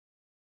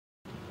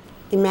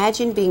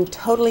Imagine being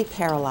totally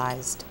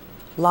paralyzed,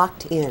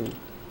 locked in,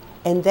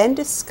 and then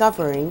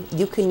discovering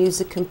you can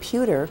use a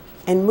computer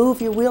and move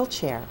your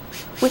wheelchair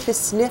with a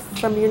sniff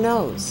from your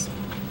nose.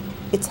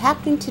 It's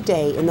happening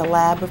today in the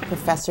lab of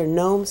Professor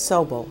Noam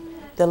Sobel,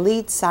 the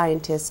lead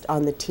scientist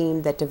on the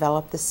team that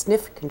developed the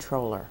Sniff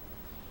Controller.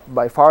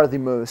 By far the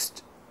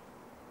most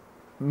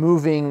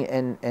moving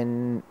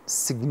and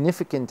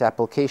significant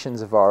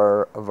applications of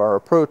our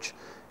approach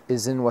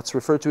is in what's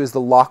referred to as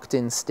the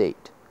locked-in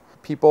state.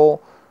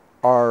 People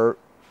are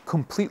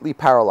completely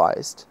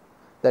paralyzed.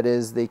 That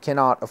is, they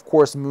cannot, of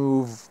course,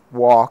 move,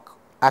 walk,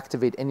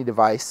 activate any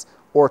device,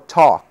 or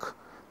talk.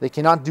 They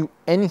cannot do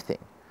anything,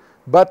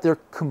 but they're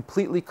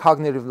completely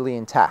cognitively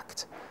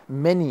intact.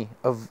 Many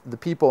of the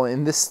people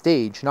in this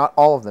stage, not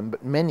all of them,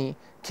 but many,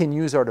 can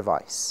use our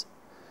device.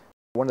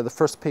 One of the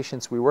first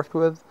patients we worked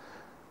with,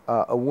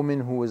 a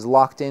woman who was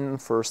locked in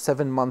for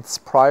 7 months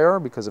prior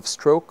because of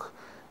stroke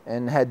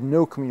and had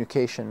no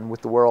communication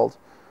with the world.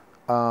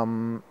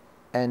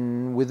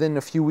 And within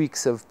a few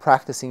weeks of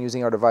practicing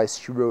using our device,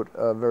 she wrote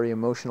a very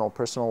emotional,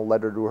 personal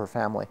letter to her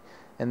family.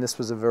 And this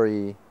was a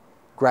very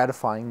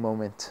gratifying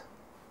moment,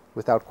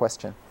 without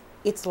question.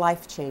 It's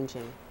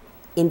life-changing.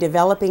 In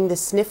developing the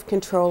Sniff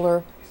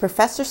Controller,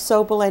 Professor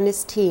Sobel and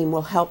his team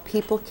will help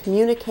people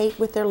communicate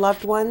with their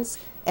loved ones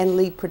and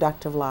lead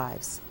productive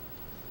lives.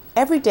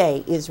 Every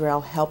day,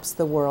 Israel helps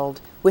the world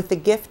with the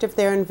gift of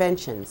their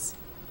inventions.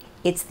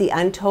 It's the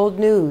Untold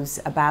News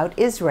about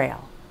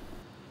Israel.